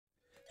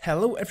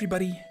Hello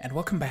everybody and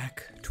welcome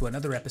back to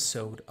another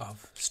episode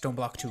of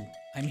Stoneblock 2.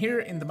 I'm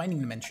here in the mining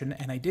dimension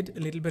and I did a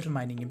little bit of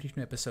mining in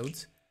between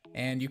episodes,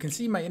 and you can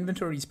see my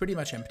inventory is pretty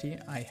much empty.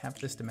 I have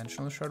this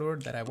dimensional shard ore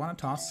that I want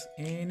to toss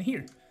in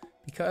here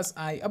because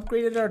I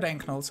upgraded our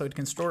Danknull so it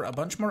can store a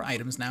bunch more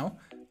items now,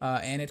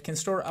 and it can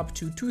store up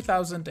to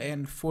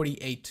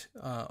 2048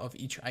 of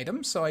each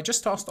item. So I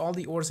just tossed all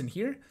the ores in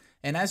here,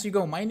 and as you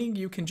go mining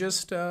you can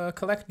just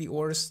collect the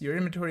ores. Your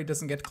inventory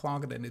doesn't get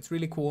clogged and it's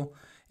really cool.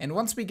 And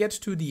once we get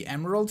to the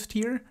emerald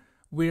tier,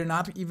 we're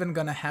not even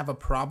gonna have a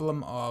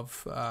problem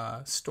of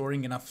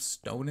storing enough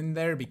stone in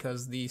there,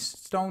 because the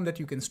stone that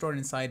you can store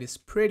inside is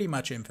pretty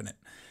much infinite.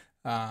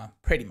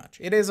 Pretty much.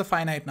 It is a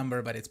finite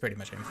number, but it's pretty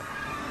much infinite.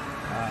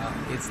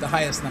 It's the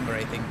highest number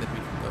I think that we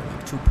can go,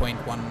 like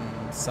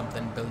 2.1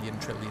 something billion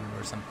trillion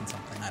or something,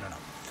 I don't know.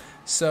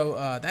 So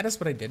that is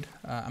what I did.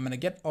 I'm gonna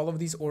get all of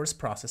these ores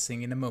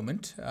processing in a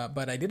moment,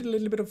 but I did a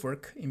little bit of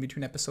work in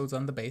between episodes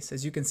on the base.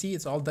 As you can see,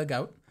 it's all dug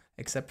out,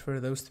 except for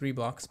those 3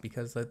 blocks,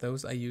 because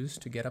those I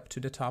used to get up to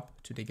the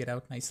top to dig it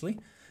out nicely.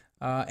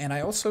 And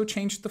I also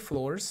changed the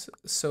floors,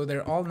 so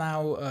they're all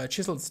now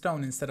chiseled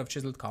stone instead of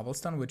chiseled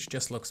cobblestone, which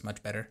just looks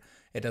much better.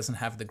 It doesn't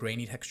have the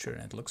grainy texture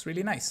and it looks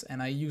really nice.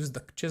 And I used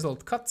the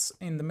chiseled cuts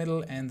in the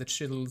middle and the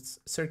chiseled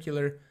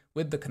circular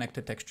with the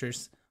connected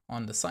textures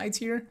on the sides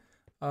here.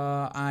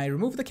 I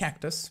removed the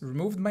cactus,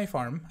 removed my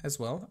farm as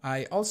well.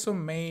 I also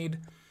made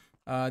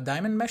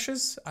diamond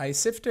meshes. I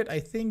sifted, I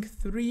think,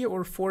 3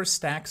 or 4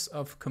 stacks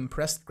of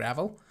compressed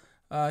gravel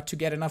to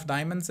get enough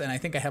diamonds, and I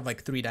think I have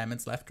like 3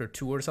 diamonds left, or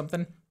 2 or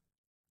something,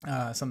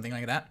 something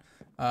like that.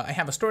 I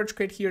have a storage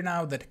crate here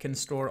now that can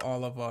store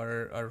all of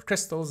our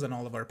crystals and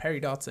all of our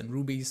peridots and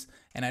rubies,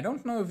 and I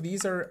don't know if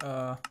these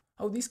are,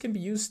 oh, these can be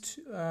used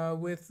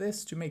with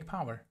this to make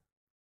power.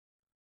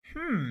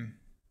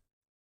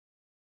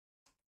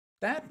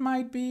 That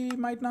might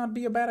not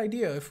be a bad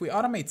idea. If we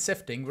automate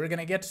sifting, we're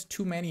gonna get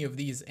too many of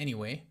these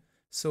anyway.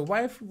 So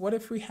what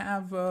if we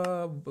have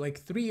like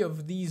 3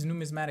 of these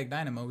numismatic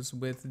dynamos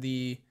with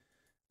the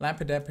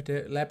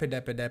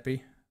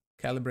lapidapi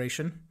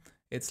calibration?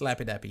 It's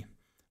lapidapi.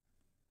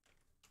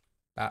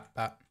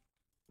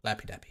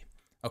 Lapidapi.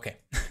 Okay.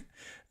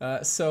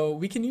 So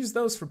we can use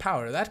those for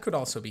power. That could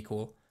also be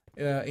cool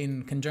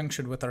in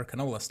conjunction with our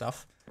canola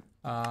stuff.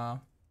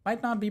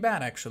 Might not be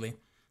bad, actually.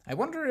 I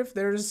wonder if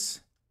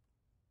there's...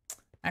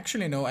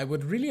 Actually, no, I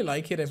would really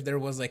like it if there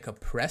was like a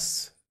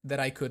press that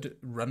I could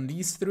run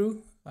these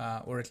through,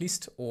 or at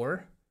least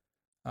ore.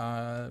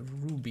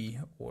 Ruby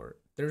ore.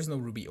 There's no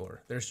ruby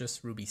ore, there's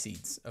just ruby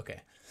seeds.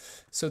 Okay,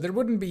 so there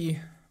wouldn't be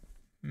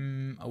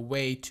a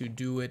way to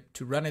do it,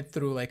 to run it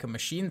through like a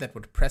machine that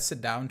would press it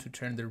down to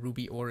turn the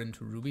ruby ore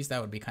into rubies. That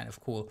would be kind of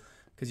cool,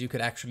 because you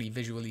could actually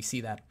visually see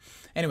that.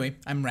 Anyway,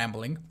 I'm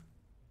rambling.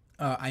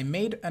 I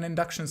made an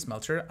induction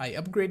smelter. I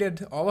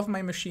upgraded all of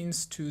my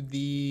machines to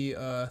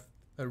the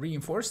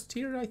reinforced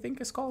tier, I think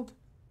it's called.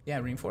 Yeah,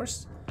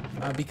 reinforced.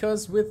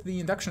 Because with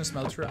the induction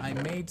smelter, I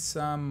made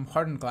some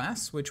hardened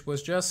glass, which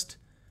was just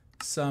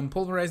some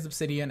pulverized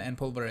obsidian and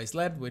pulverized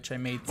lead, which I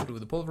made through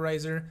the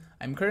pulverizer.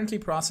 I'm currently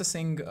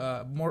processing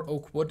more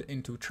oak wood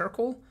into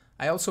charcoal.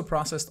 I also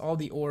processed all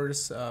the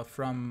ores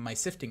from my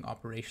sifting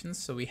operations,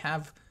 so we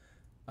have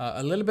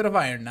a little bit of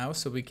iron now,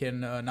 so we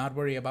can not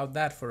worry about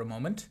that for a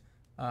moment.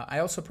 I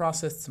also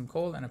processed some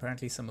coal and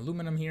apparently some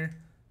aluminum here.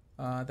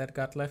 That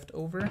got left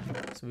over,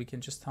 so we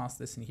can just toss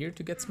this in here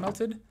to get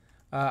smelted.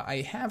 I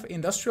have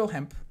industrial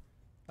hemp,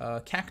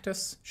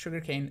 cactus,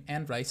 sugarcane,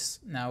 and rice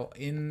now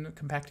in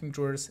compacting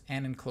drawers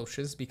and in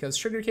cloches, because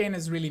sugarcane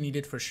is really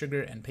needed for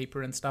sugar and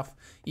paper and stuff,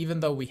 even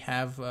though we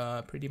have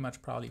pretty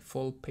much probably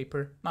full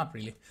paper, not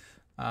really,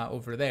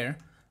 over there.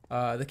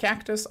 The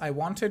cactus I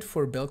wanted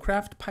for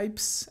Billcraft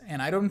pipes,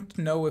 and I don't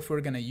know if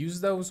we're gonna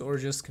use those or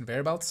just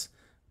conveyor belts.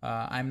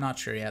 I'm not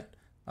sure yet.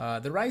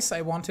 The rice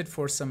I wanted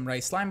for some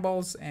rice slime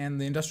balls,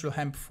 and the industrial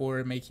hemp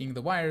for making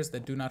the wires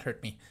that do not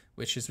hurt me,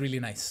 which is really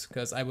nice,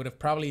 because I would have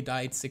probably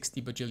died 60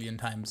 bajillion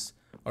times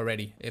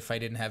already if I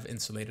didn't have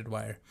insulated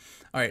wire.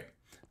 Alright,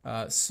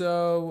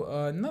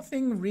 so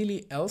nothing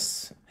really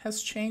else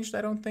has changed,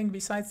 I don't think,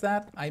 besides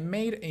that. I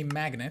made a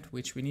magnet,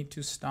 which we need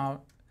to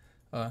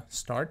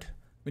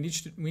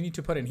we need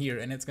to put in here,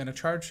 and it's going to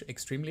charge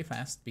extremely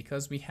fast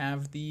because we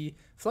have the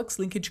flux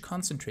linkage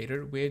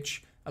concentrator,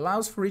 which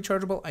allows for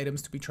rechargeable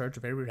items to be charged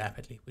very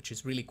rapidly, which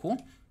is really cool.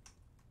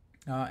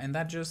 And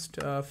that just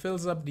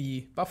fills up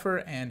the buffer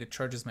and it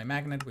charges my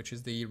magnet, which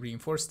is the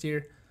reinforced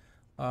tier.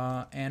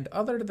 And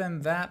other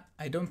than that,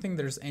 I don't think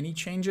there's any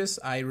changes.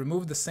 I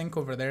removed the sink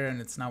over there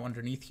and it's now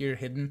underneath here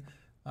hidden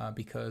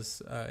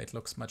because it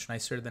looks much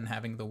nicer than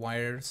having the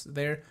wires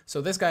there.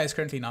 So this guy is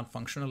currently not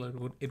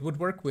functional. It would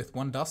work with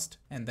 1 dust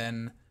and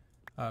then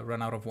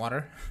run out of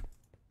water.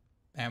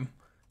 Bam,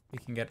 we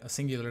can get a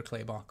singular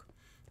clay block.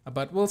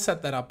 But we'll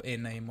set that up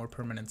in a more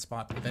permanent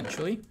spot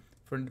eventually.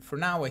 For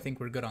now, I think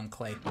we're good on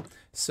clay.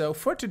 So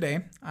for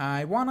today,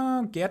 I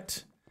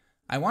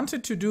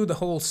wanted to do the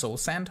whole soul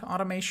sand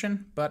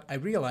automation, but I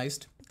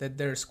realized that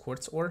there's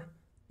quartz ore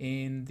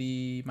in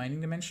the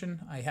mining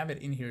dimension. I have it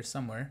in here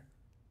somewhere.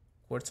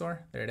 Quartz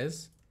ore, there it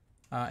is.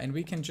 And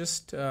we can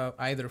just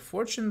either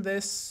fortune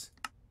this,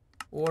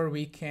 or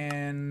we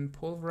can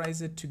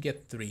pulverize it to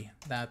get 3.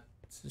 That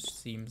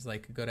seems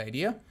like a good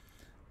idea.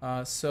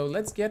 So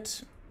let's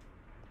get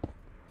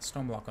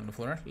Stoneblock on the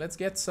floor. Let's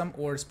get some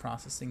ores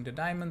processing. The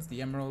diamonds,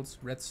 the emeralds,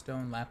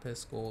 redstone,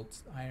 lapis, gold,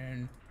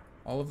 iron,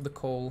 all of the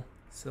coal,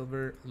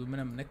 silver,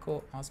 aluminum,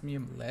 nickel,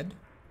 osmium, lead,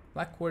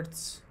 black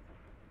quartz,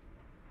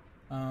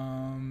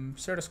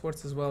 Certus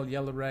quartz as well,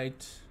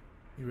 yellowite,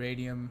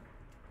 uranium.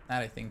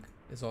 That I think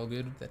is all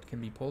good. That can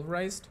be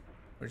pulverized.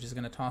 We're just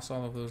going to toss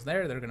all of those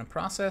there. They're going to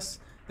process.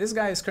 This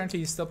guy is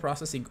currently still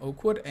processing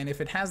oak wood, and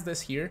if it has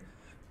this here,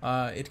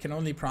 it can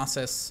only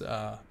process...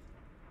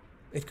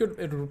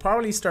 it will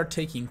probably start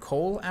taking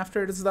coal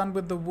after it's done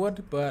with the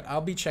wood, but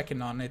I'll be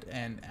checking on it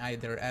and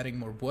either adding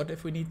more wood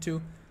if we need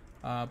to.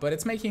 But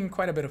it's making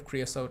quite a bit of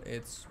creosote.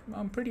 It's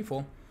pretty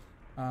full.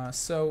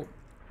 So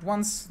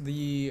once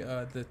the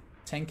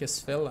tank is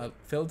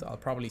filled, I'll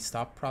probably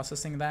stop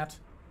processing that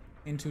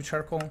into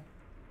charcoal.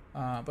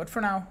 But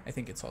for now, I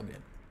think it's all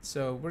good.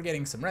 So we're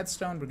getting some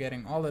redstone, we're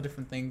getting all the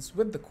different things.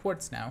 With the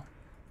quartz now,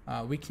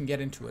 we can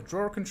get into a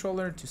drawer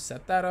controller to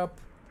set that up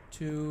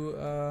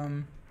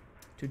to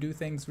do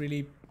things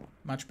really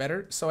much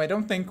better. So I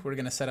don't think we're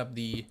gonna set up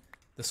the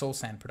soul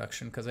sand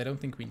production, because I don't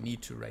think we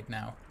need to right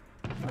now.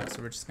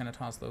 So we're just gonna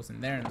toss those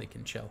in there and they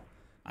can chill.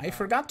 I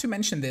forgot to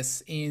mention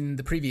this in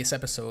the previous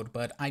episode,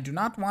 but I do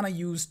not want to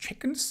use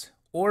chickens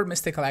or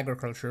mystical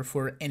agriculture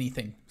for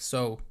anything.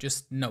 So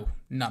just no,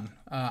 none.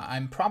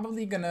 I'm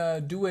probably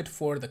gonna do it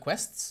for the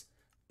quests,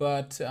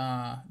 but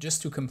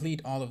just to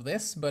complete all of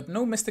this, but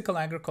no mystical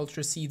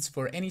agriculture seeds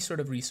for any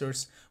sort of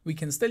resource. We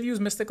can still use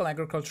mystical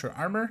agriculture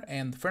armor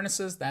and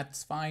furnaces,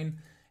 that's fine.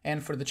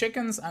 And for the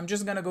chickens, I'm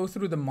just gonna go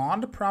through the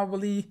mod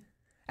probably.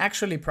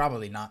 Actually,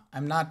 probably not.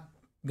 I'm not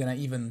gonna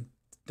even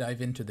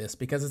dive into this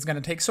because it's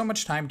gonna take so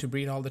much time to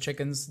breed all the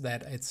chickens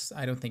that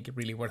I don't think it's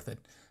really worth it.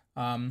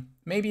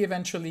 Maybe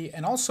eventually,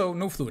 and also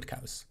no fluid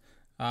cows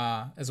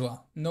as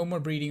well. No more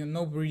breeding,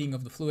 no breeding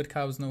of the fluid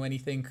cows, no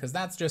anything, because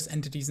that's just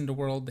entities in the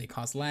world. They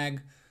cause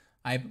lag.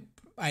 I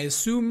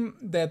assume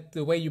that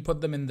the way you put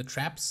them in the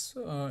traps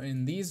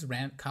in these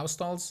cow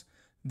stalls,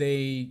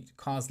 they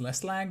cause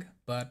less lag,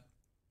 but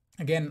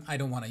again, I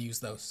don't want to use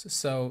those,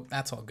 so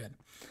that's all good.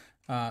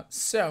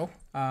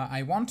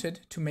 I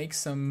wanted to make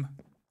some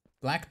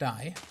black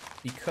dye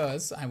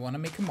because I want to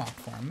make a mob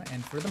farm,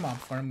 and for the mob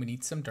farm we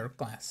need some dark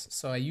glass.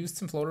 So I used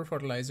some floater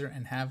fertilizer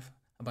and have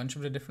a bunch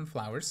of the different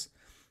flowers,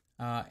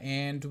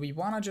 and we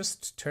want to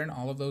just turn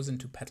all of those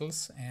into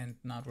petals and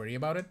not worry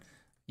about it.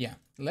 Yeah,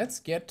 let's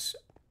get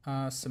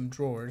some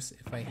drawers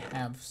if I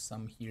have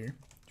some here.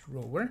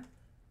 Drawer.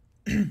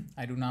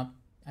 I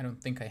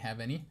don't think I have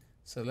any.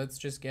 So let's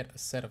just get a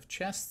set of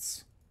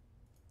chests.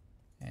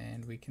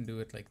 And we can do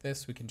it like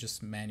this. We can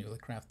just manually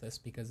craft this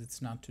because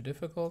it's not too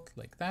difficult,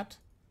 like that.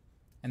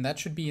 And that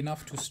should be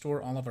enough to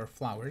store all of our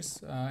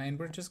flowers. And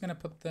we're just gonna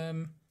put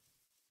them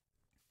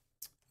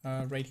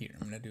right here.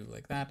 I'm gonna do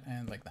like that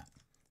and like that.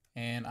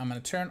 And I'm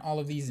gonna turn all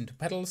of these into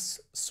petals,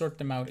 sort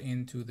them out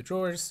into the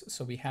drawers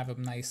so we have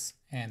them nice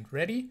and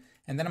ready.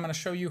 And then I'm gonna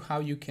show you how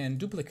you can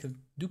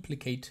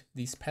duplicate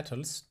these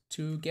petals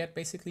to get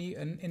basically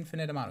an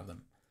infinite amount of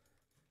them.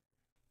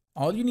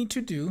 All you need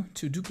to do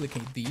to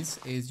duplicate these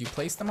is you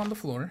place them on the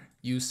floor,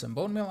 use some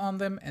bone meal on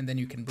them, and then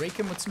you can break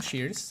them with some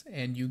shears,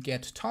 and you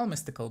get tall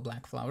mystical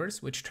black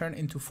flowers, which turn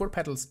into 4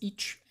 petals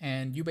each,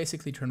 and you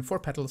basically turn 4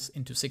 petals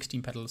into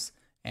 16 petals,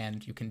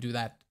 and you can do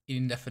that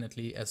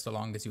indefinitely as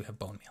long as you have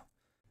bone meal.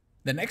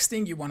 The next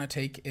thing you want to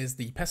take is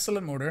the pestle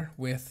and mortar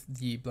with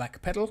the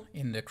black petal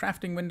in the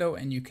crafting window,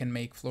 and you can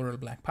make floral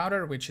black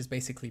powder, which is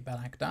basically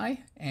black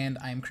dye, and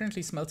I'm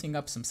currently smelting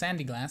up some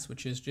sandy glass,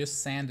 which is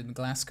just sand and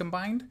glass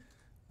combined.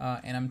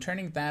 And I'm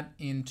turning that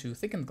into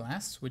thickened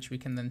glass, which we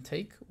can then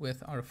take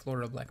with our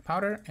floral black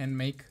powder and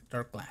make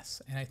dark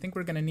glass. And I think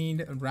we're gonna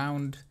need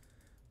around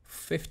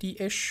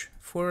 50-ish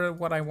for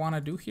what I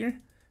wanna do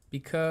here,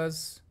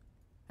 because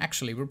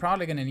actually we're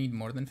probably gonna need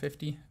more than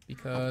 50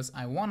 because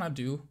I wanna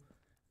do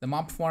the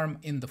mob farm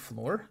in the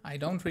floor. I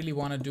don't really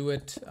wanna do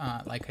it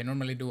like I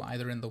normally do,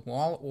 either in the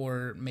wall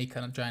or make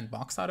a giant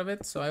box out of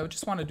it. So I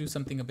just wanna do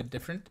something a bit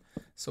different.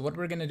 So what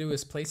we're gonna do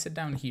is place it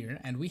down here,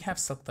 and we have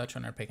silk touch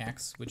on our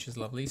pickaxe, which is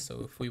lovely.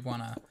 So if we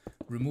wanna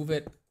remove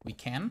it, we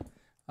can.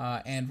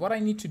 And what I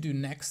need to do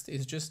next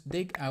is just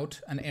dig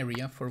out an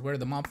area for where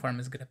the mob farm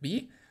is gonna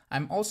be.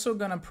 I'm also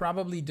gonna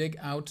probably dig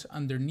out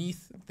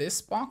underneath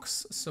this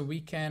box so we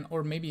can,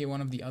 or maybe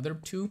one of the other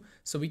two,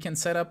 so we can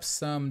set up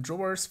some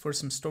drawers for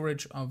some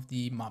storage of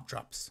the mob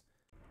drops.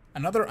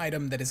 Another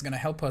item that is going to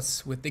help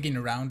us with digging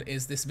around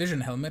is this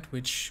vision helmet,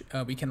 which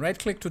we can right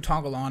click to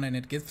toggle on, and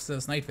it gives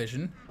us night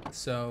vision.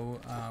 So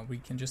we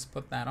can just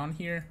put that on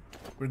here.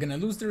 We're going to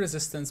lose the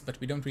resistance, but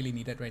we don't really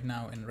need it right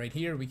now. And right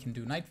here we can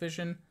do night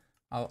vision.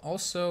 I'll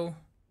also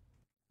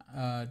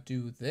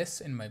do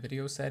this in my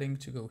video setting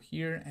to go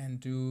here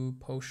and do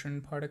potion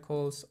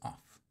particles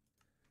off,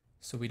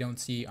 so we don't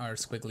see our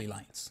squiggly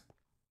lines.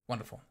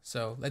 Wonderful.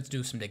 So let's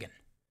do some digging.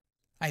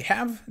 I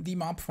have the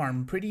mob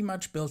farm pretty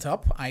much built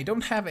up. I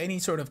don't have any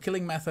sort of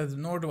killing method,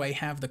 nor do I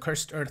have the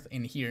cursed earth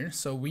in here,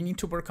 so we need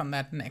to work on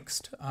that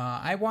next.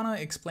 I want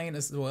to explain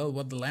as well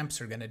what the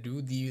lamps are going to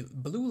do. The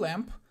blue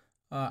lamp,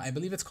 I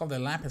believe it's called a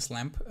lapis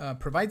lamp,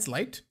 provides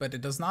light, but it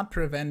does not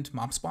prevent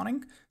mob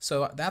spawning.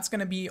 So that's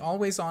going to be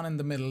always on in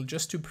the middle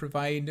just to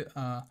provide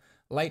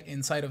light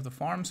inside of the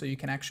farm so you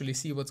can actually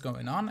see what's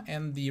going on.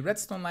 And the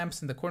redstone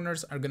lamps in the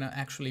corners are going to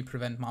actually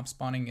prevent mob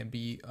spawning and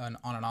be an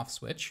on and off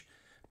switch.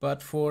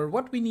 But for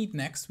what we need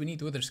next, we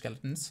need wither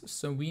skeletons.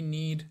 So we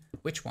need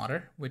witch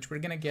water, which we're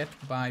going to get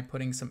by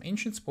putting some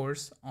ancient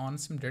spores on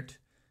some dirt.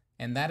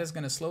 And that is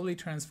going to slowly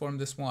transform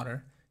this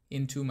water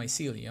into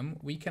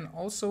mycelium. We can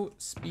also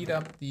speed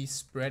up the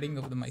spreading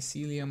of the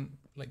mycelium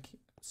like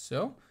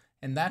so.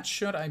 And that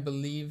should, I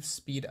believe,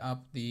 speed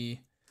up the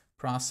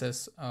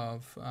process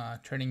of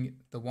turning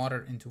the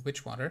water into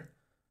witch water,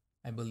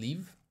 I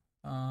believe.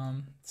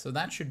 So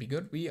that should be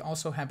good. We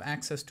also have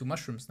access to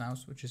mushrooms now,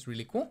 which is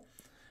really cool.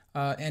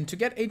 And to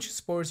get ancient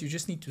spores, you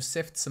just need to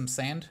sift some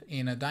sand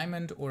in a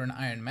diamond or an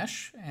iron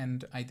mesh.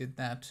 And I did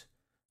that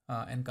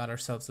and got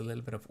ourselves a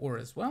little bit of ore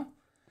as well.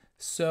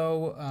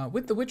 So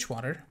with the witch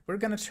water, we're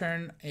going to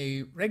turn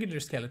a regular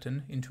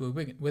skeleton into a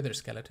wither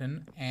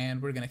skeleton.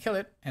 And we're going to kill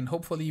it. And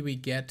hopefully we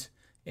get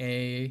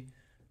a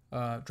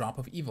drop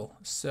of evil.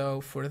 So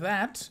for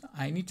that,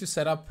 I need to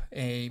set up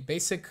a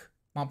basic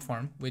mob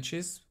farm, which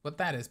is what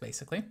that is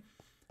basically.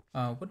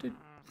 What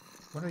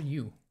are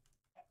you?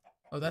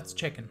 Oh, that's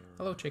chicken.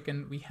 Hello,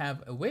 chicken. We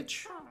have a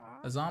witch,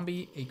 a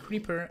zombie, a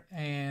creeper,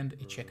 and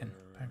a chicken.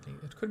 Apparently,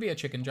 it could be a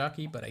chicken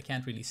jockey, but I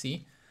can't really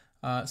see.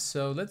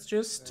 So let's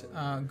just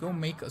go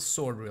make a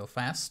sword real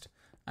fast.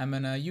 I'm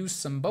gonna use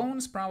some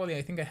bones, probably.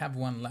 I think I have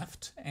one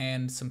left,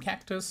 and some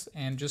cactus,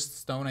 and just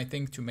stone, I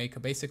think, to make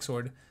a basic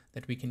sword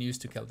that we can use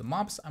to kill the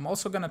mobs. I'm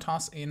also gonna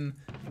toss in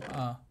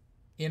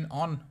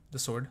on the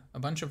sword a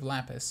bunch of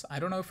lapis. I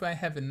don't know if I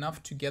have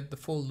enough to get the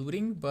full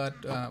looting, but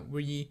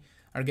we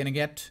are gonna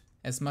get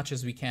as much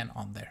as we can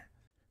on there.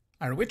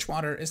 Our witch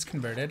water is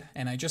converted,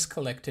 and I just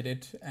collected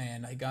it,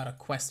 and I got a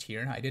quest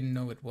here. I didn't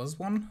know it was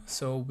one,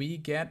 so we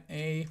get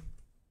a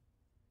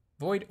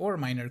void ore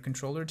miner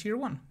controller tier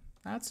 1.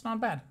 That's not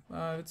bad.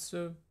 It's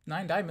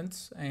 9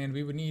 diamonds, and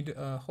we would need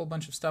a whole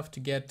bunch of stuff to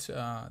get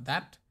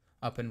that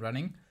up and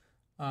running.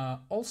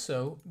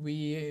 Also,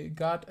 we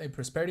got a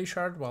prosperity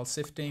shard while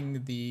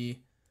sifting the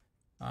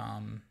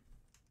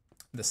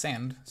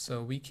sand,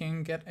 so we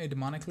can get a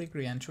demonically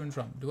gargantuan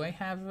drum. Do I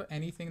have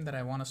anything that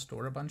I want to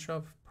store a bunch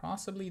of?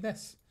 Possibly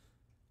this.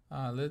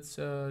 Let's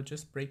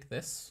just break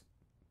this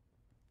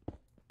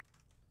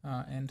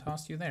and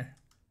toss you there.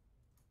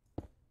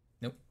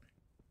 Nope.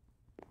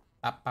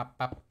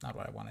 Not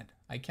what I wanted.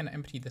 I can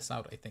empty this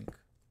out, I think.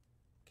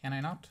 Can I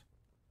not?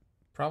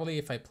 Probably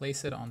if I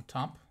place it on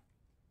top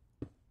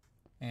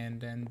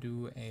and then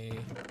do a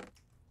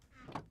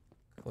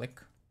click.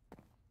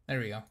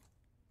 There we go.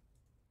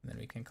 Then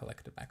we can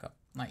collect it back up.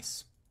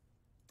 Nice.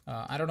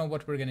 I don't know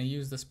what we're going to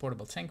use this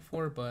portable tank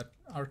for, but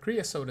our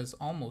creosote is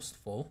almost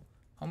full.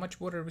 How much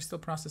wood are we still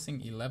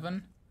processing?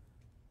 11.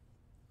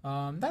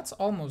 That's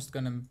almost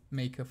going to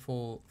make a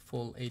full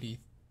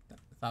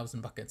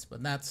 80,000 buckets,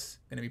 but that's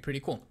going to be pretty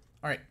cool.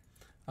 All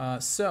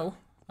right. So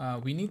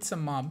we need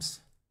some mobs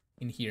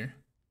in here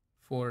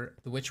for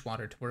the witch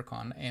water to work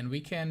on, and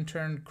we can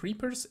turn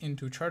creepers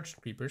into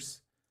charged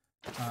creepers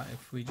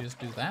if we just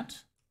do that.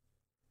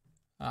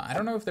 I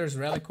don't know if there's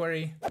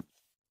reliquary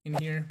in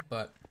here,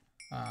 but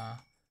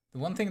the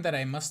one thing that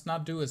I must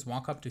not do is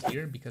walk up to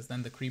here, because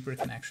then the creeper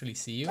can actually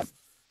see you,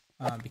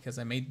 because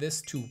I made this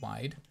too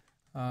wide.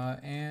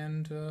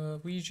 And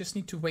we just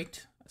need to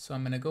wait. So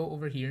I'm going to go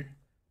over here,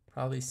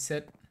 probably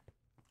sit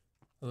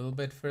a little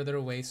bit further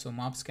away so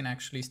mobs can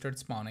actually start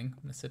spawning.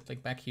 I'm going to sit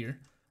like back here,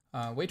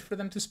 wait for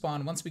them to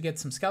spawn. Once we get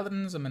some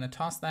skeletons, I'm going to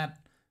toss that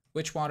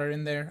witch water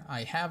in there.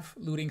 I have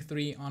looting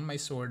 3 on my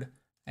sword,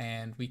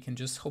 and we can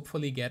just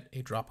hopefully get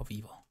a drop of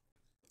evil.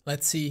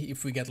 Let's see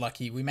if we get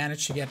lucky. We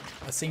managed to get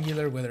a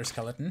singular wither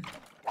skeleton.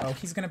 Oh,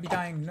 he's gonna be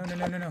dying. No.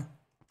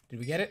 Did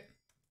we get it?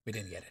 We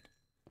didn't get it.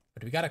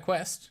 But we got a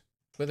quest.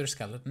 Wither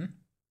skeleton.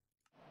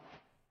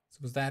 So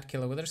was that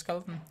kill a wither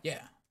skeleton?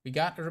 Yeah. We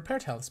got a repair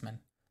talisman.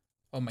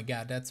 Oh my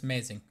god, that's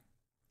amazing.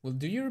 Well,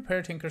 do you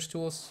repair tinker's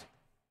tools?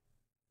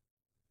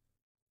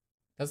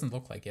 Doesn't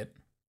look like it.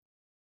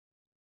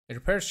 It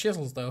repairs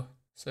chisels though.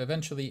 So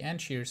eventually,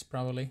 and shears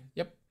probably.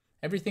 Yep.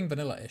 Everything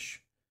vanilla-ish.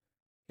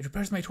 It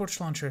repairs my torch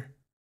launcher.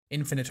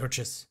 Infinite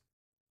torches.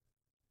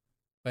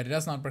 But it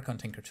does not work on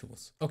tinker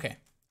tools. Okay.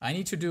 I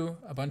need to do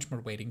a bunch more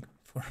waiting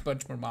for a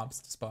bunch more mobs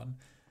to spawn.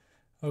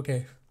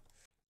 Okay.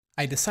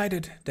 I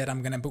decided that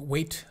I'm gonna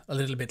wait a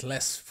little bit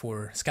less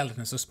for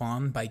skeletons to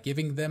spawn by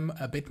giving them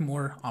a bit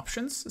more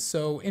options.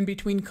 So in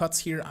between cuts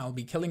here, I'll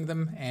be killing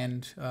them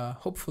and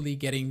hopefully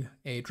getting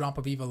a drop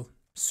of evil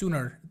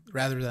sooner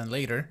rather than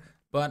later.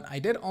 But I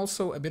did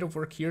also a bit of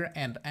work here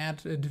and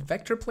added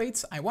vector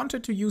plates. I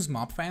wanted to use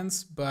mob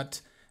fans,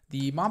 but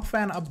the mob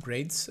fan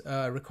upgrades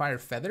require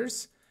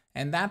feathers,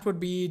 and that would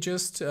be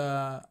just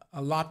a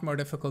lot more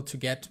difficult to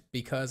get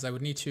because I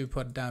would need to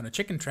put down a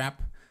chicken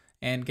trap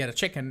and get a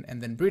chicken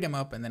and then breed him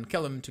up and then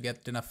kill him to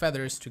get enough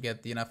feathers, to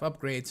get enough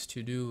upgrades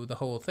to do the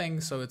whole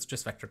thing. So it's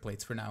just vector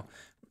plates for now.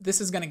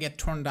 This is going to get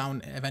torn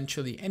down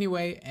eventually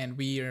anyway, and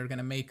we are going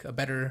to make a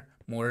better,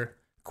 more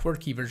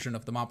quirky version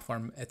of the mob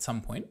farm at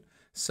some point.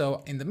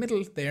 So in the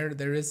middle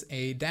there is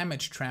a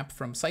damage trap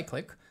from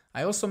Cyclic.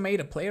 I also made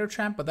a player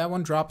trap, but that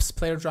one drops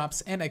player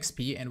drops and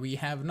XP, and we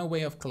have no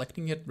way of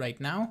collecting it right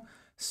now.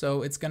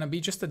 So it's going to be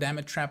just a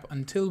damage trap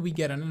until we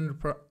get an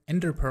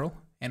ender pearl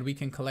and we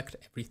can collect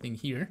everything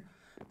here.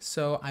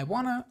 So I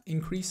want to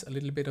increase a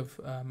little bit of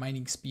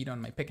mining speed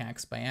on my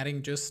pickaxe by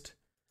adding just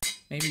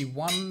maybe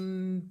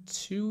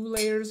 1-2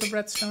 layers of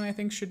redstone. I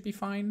think should be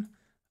fine.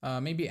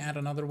 Maybe add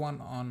another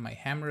one on my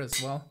hammer as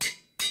well,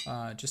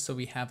 just so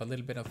we have a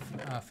little bit of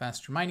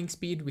faster mining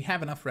speed. We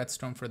have enough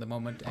redstone for the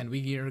moment, and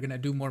we are gonna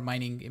do more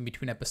mining in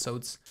between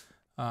episodes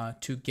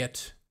to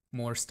get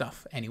more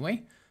stuff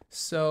anyway.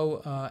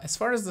 So as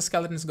far as the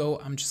skeletons go,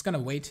 I'm just gonna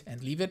wait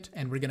and leave it,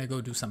 and we're gonna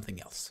go do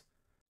something else.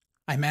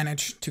 I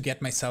managed to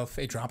get myself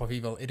a drop of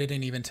evil. It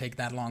didn't even take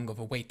that long of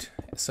a wait,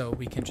 so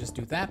we can just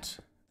do that.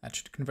 That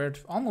should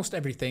convert almost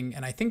everything,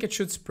 and I think it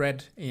should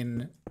spread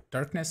in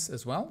darkness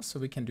as well, so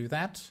we can do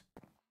that.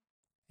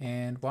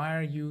 And why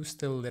are you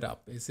still lit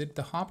up? Is it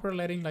the hopper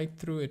letting light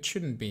through? It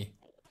shouldn't be.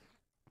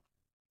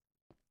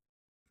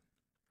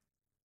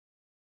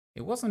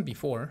 It wasn't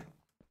before.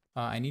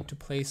 I need to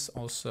place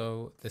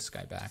also this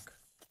guy back.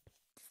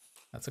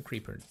 That's a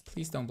creeper.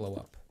 Please don't blow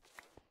up.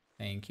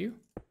 Thank you.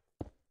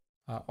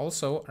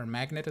 Also, our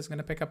magnet is going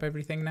to pick up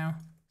everything now.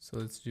 So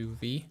let's do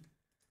V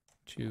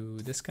to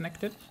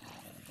disconnect it.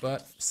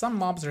 But some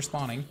mobs are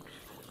spawning.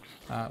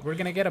 We're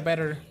going to get a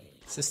better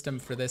system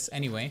for this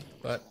anyway,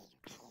 but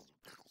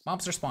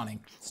mobs are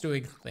spawning. It's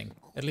doing the thing,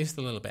 at least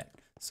a little bit.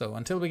 So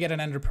until we get an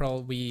ender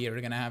pearl, we are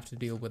going to have to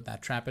deal with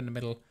that trap in the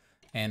middle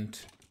and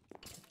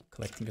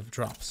collecting of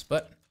drops.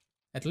 But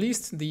at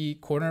least the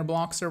corner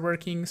blocks are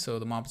working, so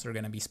the mobs are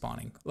going to be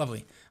spawning.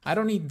 Lovely. I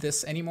don't need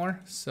this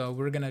anymore, so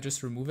we're going to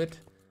just remove it.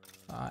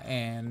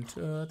 And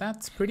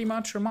that's pretty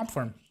much our mob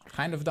farm.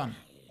 Kind of done.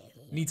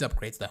 Needs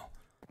upgrades though.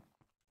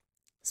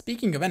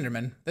 Speaking of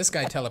Enderman, this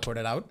guy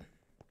teleported out.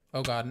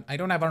 Oh god, I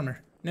don't have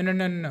armor.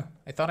 No.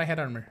 I thought I had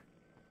armor.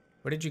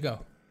 Where did you go?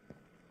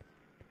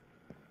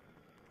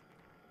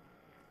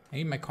 I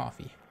need my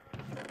coffee.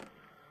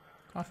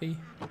 Coffee.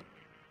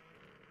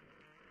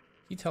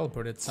 He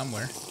teleported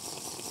somewhere.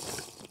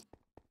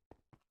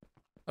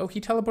 Oh, he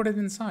teleported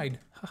inside.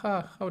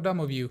 Haha, how dumb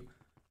of you.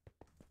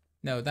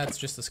 No, that's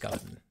just a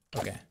skeleton.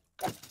 Okay,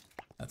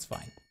 that's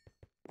fine.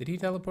 Did he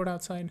teleport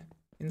outside?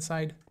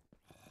 Inside?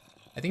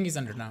 I think he's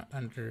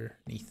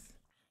underneath.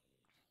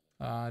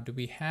 Do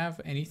we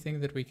have anything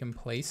that we can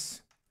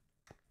place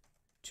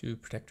to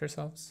protect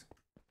ourselves?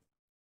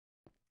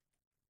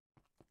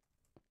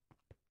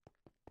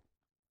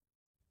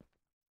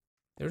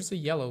 There's a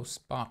yellow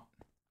spot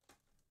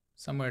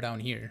somewhere down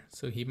here,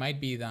 so he might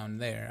be down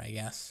there, I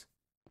guess.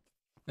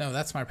 No,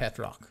 that's my pet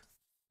rock.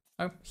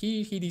 Oh,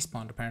 he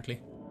despawned apparently.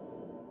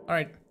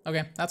 Alright,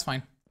 okay, that's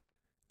fine.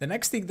 The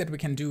next thing that we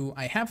can do,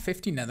 I have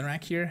 50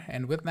 netherrack here,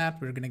 and with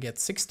that we're gonna get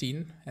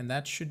 16, and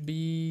that should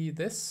be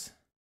this,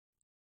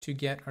 to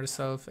get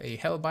ourselves a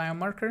hell biome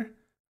marker,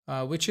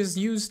 which is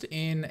used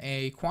in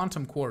a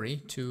quantum quarry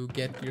to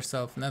get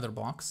yourself nether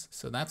blocks,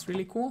 so that's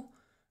really cool.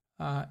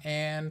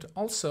 And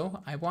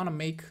also, I want to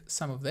make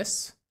some of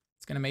this.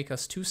 It's gonna make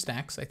us 2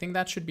 stacks. I think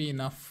that should be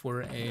enough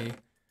for a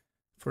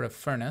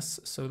furnace.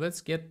 So let's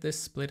get this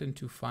split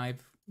into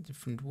 5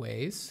 different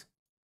ways,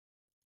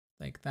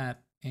 like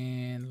that,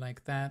 and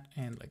like that,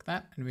 and like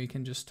that. And we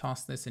can just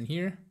toss this in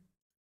here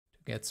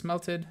to get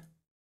smelted.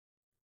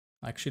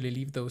 Actually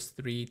leave those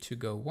 3 to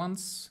go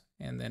once,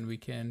 and then we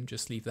can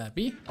just leave that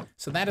be.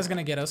 So that is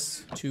gonna get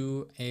us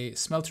to a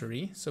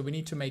smeltery. So we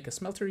need to make a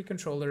smeltery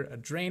controller, a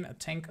drain, a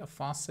tank, a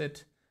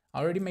faucet.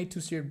 I already made 2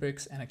 seared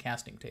bricks and a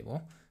casting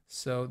table.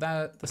 So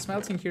that the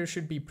smelting here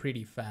should be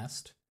pretty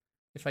fast.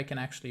 If I can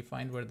actually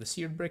find where the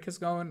seared brick is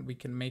going, we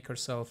can make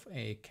ourselves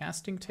a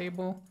casting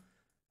table.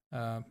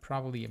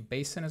 Probably a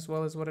basin as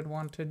well as what it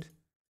wanted.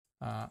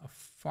 A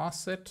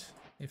faucet,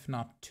 if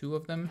not 2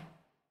 of them.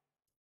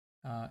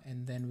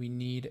 And then we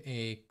need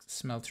a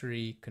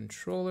smeltery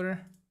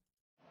controller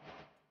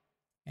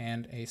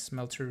and a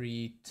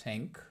smeltery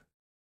tank.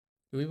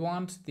 Do we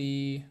want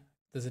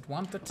does it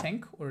want the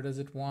tank, or does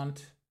it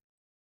wants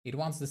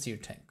the sear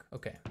tank?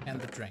 Okay,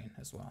 and the drain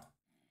as well.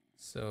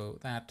 So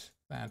that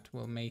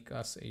will make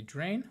us a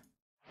drain,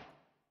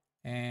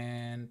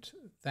 and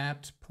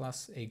that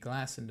plus a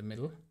glass in the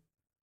middle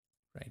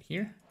right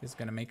here is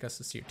gonna make us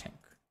a sear tank.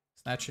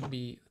 So that should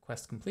be the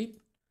quest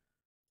complete.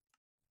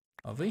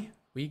 Lovely.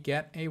 We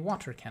get a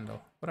water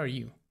candle. What are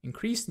you?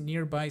 Increase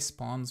nearby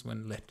spawns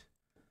when lit.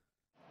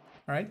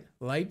 Alright,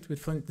 light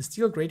with flint and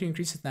steel greatly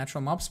increases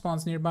natural mob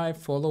spawns nearby.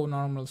 Follow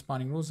normal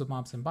spawning rules of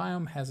mobs and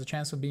biome. Has a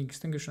chance of being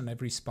extinguished on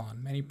every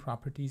spawn. Many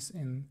properties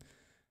in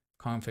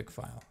config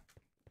file.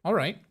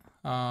 Alright.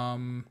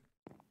 Have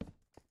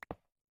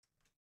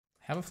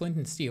a flint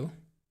and steel.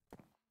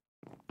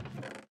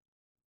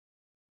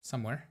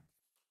 Somewhere.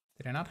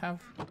 Did I not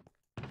have?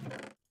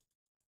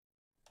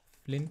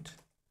 flint,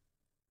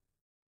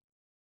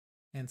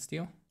 and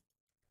steel.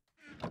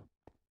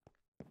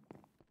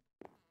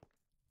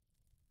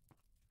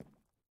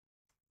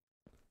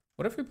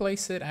 What if we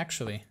place it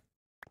actually?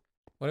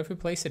 What if we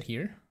place it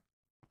here?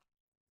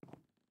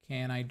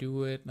 Can I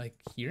do it like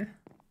here?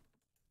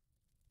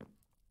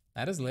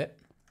 That is lit.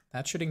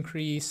 That should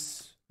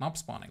increase mob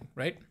spawning,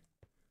 right?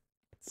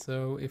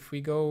 So if we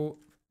go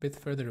a bit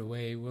further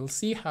away, we'll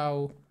see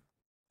how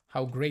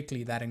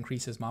greatly that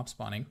increases mob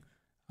spawning.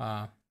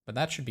 But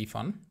that should be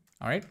fun.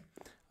 All right.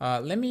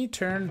 Let me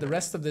turn the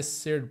rest of this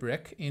seared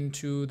brick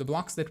into the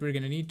blocks that we're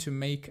going to need to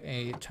make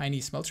a tiny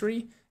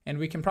smeltery. And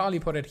we can probably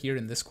put it here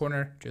in this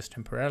corner just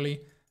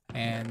temporarily.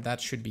 And that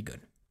should be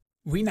good.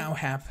 We now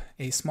have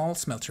a small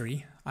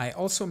smeltery. I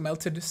also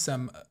melted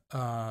some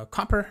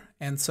copper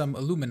and some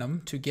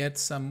aluminum to get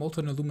some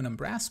molten aluminum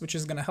brass, which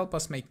is going to help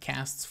us make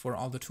casts for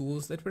all the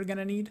tools that we're going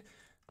to need.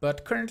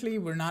 But currently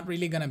we're not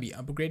really going to be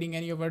upgrading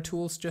any of our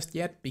tools just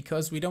yet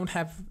because we don't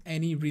have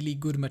any really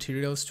good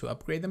materials to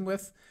upgrade them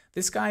with.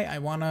 This guy I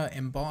want to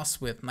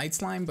emboss with night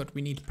slime, but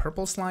we need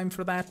purple slime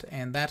for that,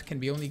 and that can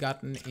be only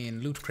gotten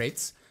in loot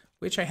crates,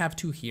 which I have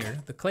 2 here.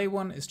 The clay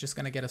one is just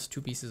going to get us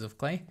 2 pieces of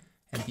clay,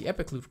 and the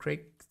epic loot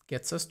crate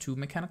gets us 2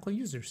 mechanical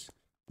users.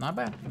 Not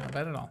bad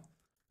at all.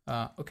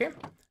 Okay,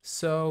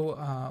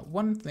 so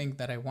one thing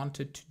that I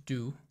wanted to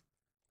do,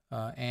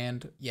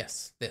 and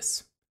yes,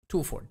 this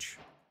tool forge.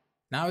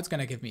 Now it's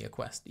gonna give me a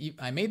quest.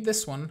 I made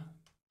this one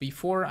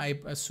before I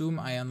assume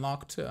I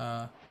unlocked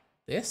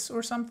this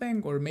or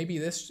something, or maybe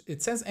this.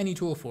 It says any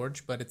tool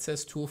forge, but it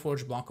says tool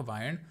forge block of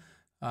iron.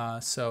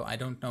 So I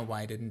don't know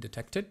why I didn't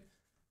detect it.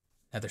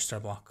 Nether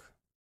star block.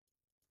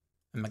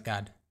 Oh my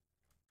god.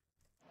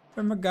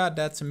 Oh my god,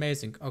 that's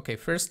amazing. Okay,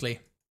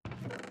 firstly,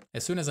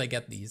 as soon as I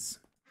get these,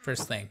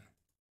 first thing.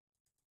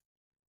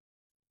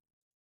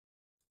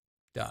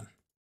 Done.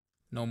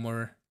 No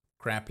more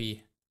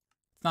crappy.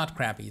 It's not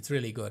crappy, it's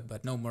really good,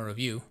 but no more of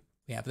you.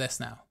 We have this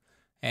now.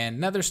 And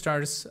nether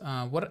stars,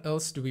 what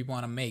else do we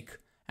want to make?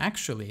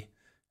 Actually,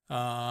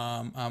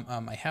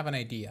 I have an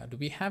idea. Do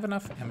we have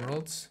enough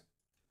emeralds?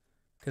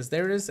 Because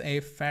there is a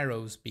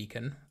Pharaoh's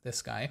beacon,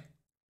 this guy.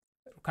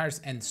 It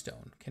requires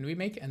endstone. Can we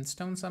make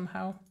endstone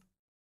somehow?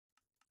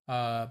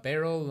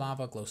 Barrel,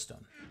 lava,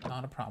 glowstone.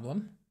 Not a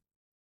problem.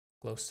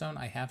 Glowstone,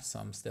 I have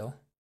some still.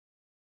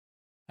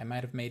 I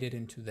might have made it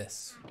into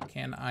this.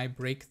 Can I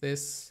break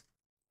this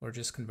or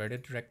just convert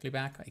it directly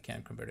back? I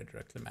can't convert it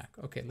directly back.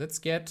 Okay, let's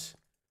get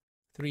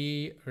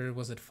 3, or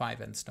was it 5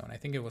 endstone? I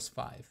think it was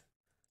 5.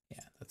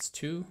 Yeah, that's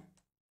 2.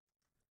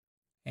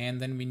 And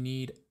then we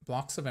need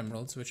blocks of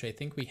emeralds, which I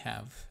think we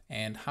have.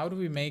 And how do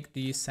we make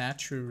the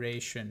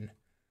saturation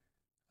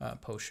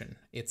potion?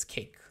 It's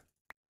cake.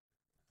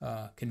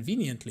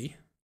 Conveniently,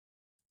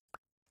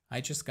 I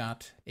just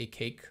got a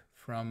cake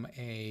from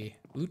a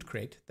loot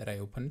crate that I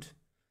opened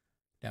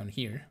down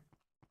here.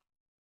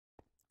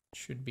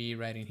 Should be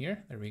right in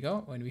here. There we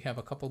go. And we have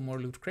a couple more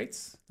loot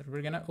crates that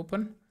we're gonna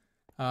open.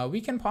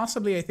 We can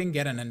possibly, I think,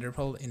 get an ender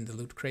pearl in the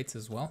loot crates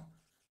as well.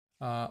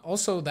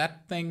 Also,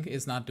 that thing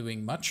is not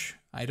doing much.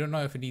 I don't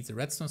know if it needs a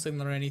redstone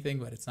signal or anything,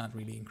 but it's not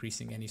really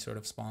increasing any sort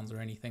of spawns or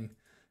anything.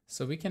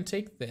 So we can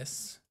take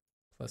this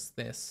plus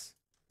this.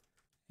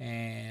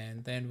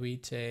 And then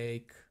we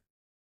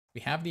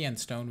have the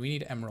endstone. We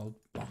need emerald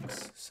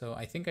blocks. So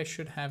I think I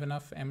should have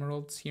enough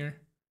emeralds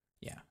here.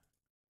 Yeah,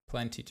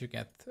 plenty to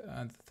get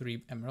the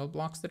 3 emerald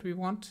blocks that we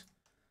want.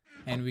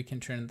 And we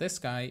can turn this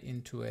guy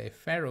into a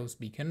Pharaoh's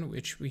beacon,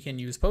 which we can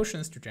use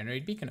potions to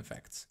generate beacon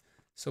effects.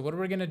 So what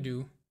we're gonna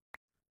do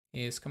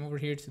is come over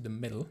here to the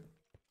middle.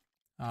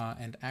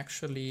 And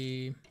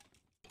actually,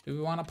 do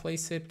we wanna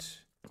place it?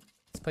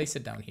 Let's place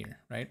it down here,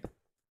 right?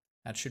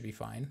 That should be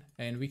fine.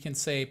 And we can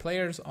say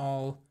players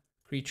all,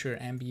 creature,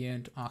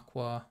 ambient,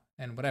 aqua,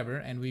 and whatever.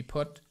 And we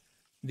put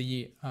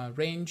the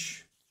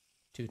range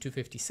to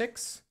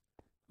 256.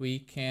 We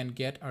can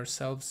get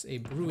ourselves a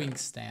brewing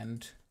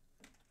stand.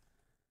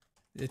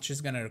 It's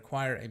just gonna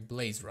require a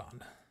blaze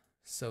rod.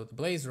 So the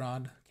blaze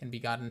rod can be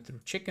gotten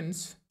through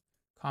chickens,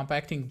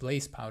 compacting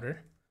blaze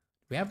powder.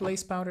 We have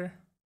blaze powder.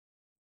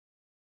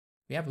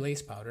 We have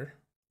blaze powder.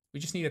 We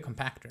just need a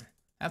compactor.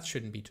 That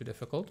shouldn't be too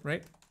difficult,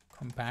 right?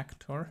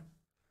 Compactor.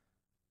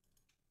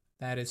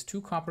 That is 2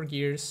 copper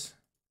gears.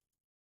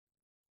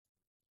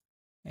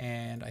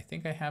 And I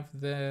think I have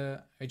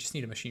I just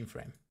need a machine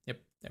frame.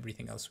 Yep,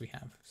 everything else we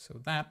have. So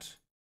that,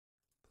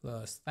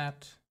 plus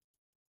that,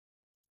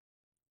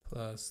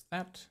 plus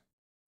that.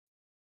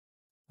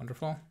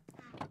 Wonderful.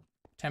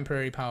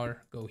 Temporary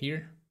power, go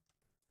here.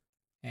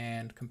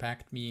 And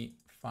compact me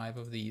 5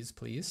 of these,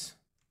 please.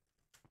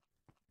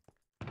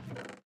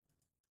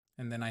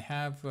 And then I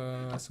have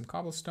some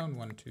cobblestone,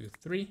 1, 2,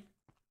 3.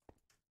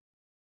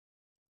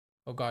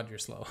 Oh god, you're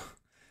slow.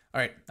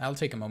 All right, I'll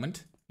take a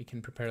moment. We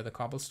can prepare the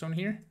cobblestone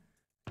here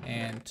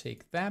and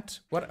take that.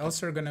 What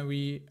else are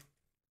we?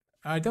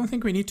 I don't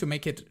think we need to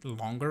make it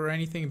longer or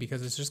anything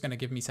because it's just gonna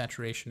give me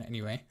saturation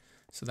anyway.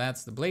 So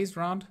that's the blaze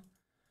rod.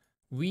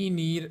 We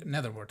need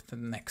netherwort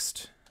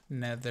next.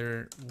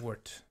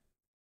 Netherwort.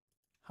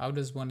 How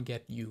does one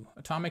get you?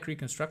 Atomic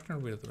reconstructor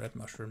with red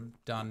mushroom.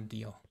 Done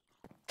deal.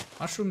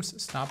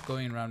 Mushrooms, stop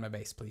going around my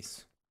base,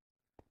 please.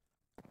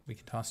 We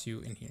can toss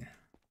you in here.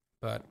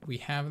 But we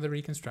have the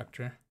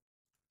reconstructor.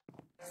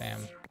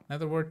 Bam.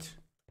 Nether wart.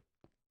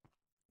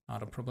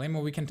 Not a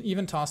problemo. We can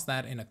even toss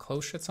that in a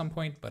cloche at some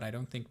point, but I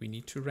don't think we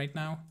need to right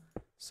now.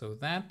 So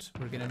that,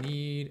 we're gonna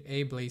need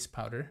a blaze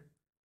powder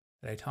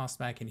that I tossed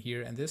back in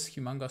here. And this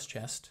humongous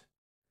chest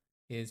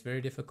is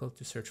very difficult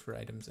to search for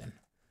items in.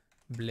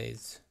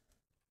 Blaze.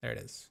 There it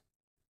is.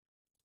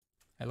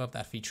 I love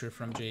that feature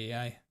from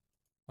JAI.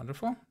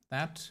 Wonderful.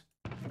 That,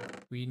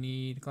 we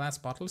need glass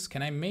bottles.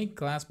 Can I make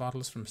glass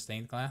bottles from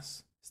stained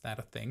glass? Is that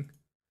a thing?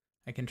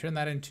 I can turn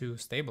that into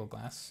stable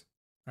glass,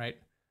 right?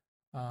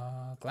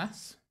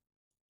 Glass.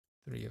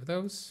 3 of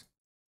those.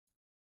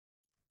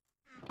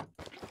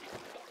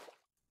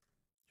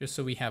 Just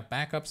so we have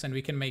backups, and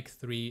we can make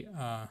 3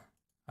 out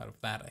of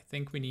that. I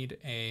think we need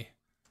a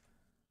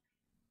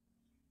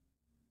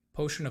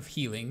potion of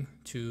healing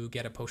to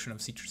get a potion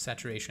of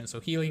saturation.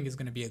 So healing is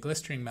going to be a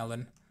glistering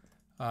melon.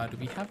 Do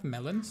we have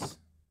melons?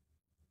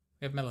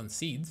 We have melon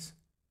seeds.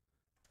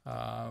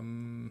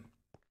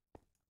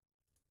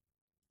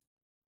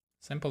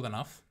 Simple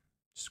enough.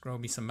 Just grow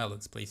me some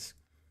melons, please.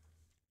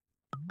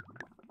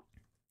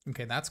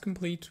 Okay, that's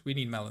complete. We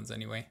need melons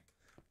anyway.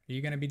 Are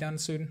you going to be done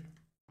soon?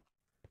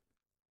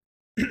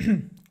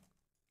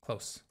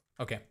 Close.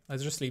 Okay,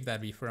 let's just leave that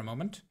be for a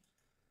moment.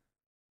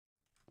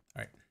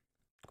 All right,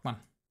 come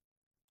on.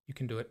 You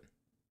can do it.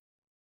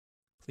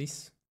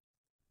 Please.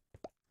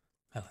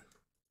 Melon.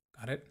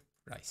 Got it.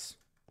 Rice.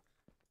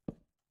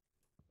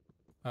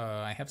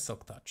 I have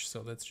silk touch,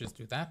 so let's just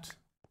do that.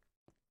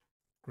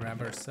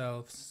 Grab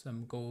ourselves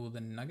some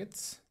golden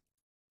nuggets.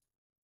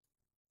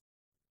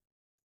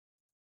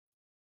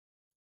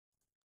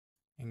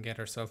 And get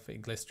ourselves a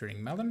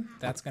glistering melon.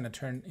 That's going to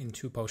turn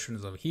into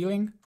potions of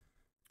healing.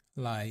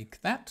 Like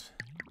that.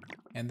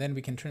 And then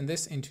we can turn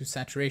this into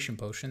saturation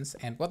potions.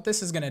 And what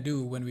this is going to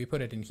do when we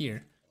put it in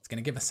here, it's going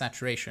to give us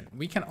saturation.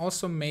 We can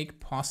also make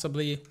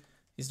possibly...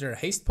 Is there a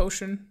haste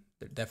potion?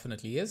 There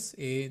definitely is.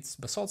 It's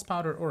basalt's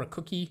powder or a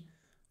cookie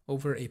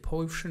over a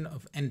potion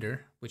of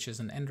ender, which is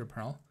an ender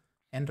pearl.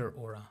 Ender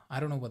aura. I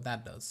don't know what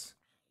that does.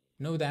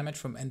 No damage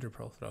from ender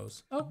pearl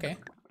throws. Okay,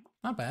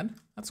 not bad.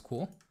 That's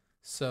cool.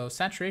 So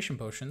saturation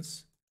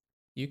potions,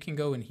 you can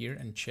go in here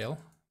and chill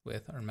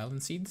with our melon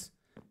seeds.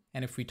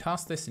 And if we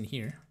toss this in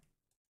here,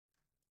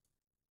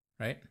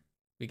 right,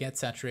 we get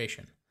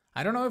saturation.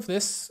 I don't know if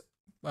this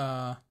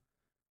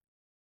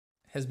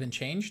has been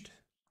changed,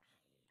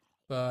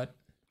 but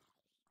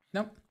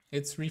nope,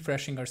 it's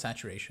refreshing our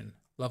saturation.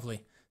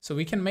 Lovely. So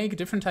we can make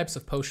different types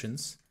of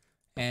potions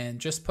and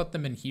just put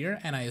them in here.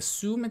 And I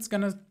assume it's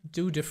gonna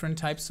do different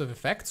types of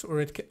effects, or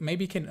it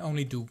maybe can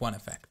only do one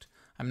effect.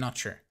 I'm not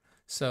sure.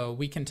 So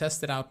we can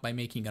test it out by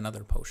making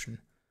another potion.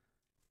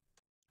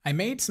 I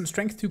made some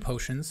strength 2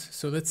 potions,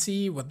 so let's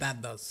see what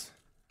that does.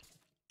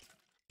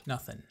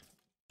 Nothing,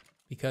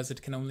 because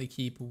it can only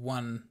keep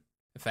one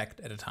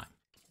effect at a time.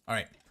 All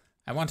right,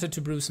 I wanted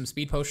to brew some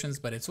speed potions,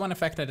 but it's one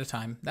effect at a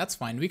time. That's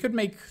fine. We could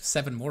make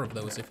 7 more of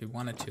those if we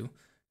wanted to.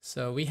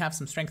 So we have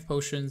some strength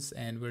potions,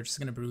 and we're just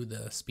gonna brew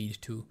the speed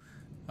 2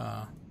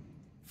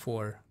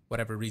 for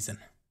whatever reason.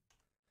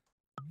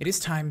 It is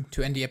time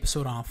to end the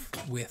episode off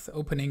with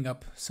opening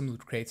up some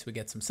loot crates. We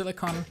get some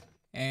silicon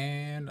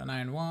and an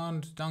iron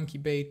wand, donkey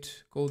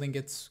bait, gold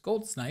ingots.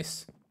 Gold's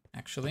nice,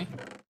 actually.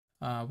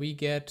 We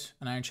get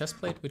an iron chest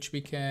plate, which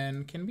we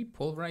can we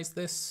pulverize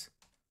this?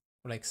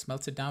 Or like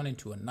smelt it down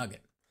into a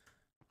nugget.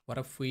 What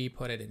if we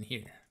put it in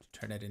here to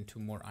turn it into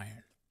more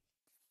iron?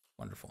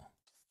 Wonderful.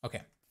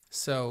 Okay,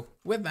 so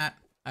with that,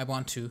 I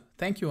want to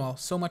thank you all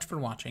so much for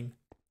watching.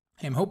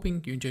 I'm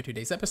hoping you enjoyed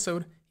today's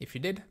episode. If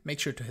you did, make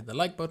sure to hit the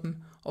like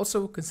button.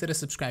 Also, consider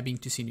subscribing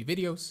to see new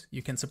videos.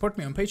 You can support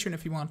me on Patreon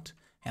if you want,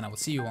 and I will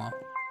see you all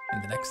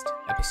in the next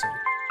episode.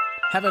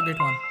 Have a great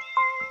one.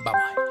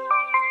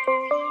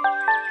 Bye-bye.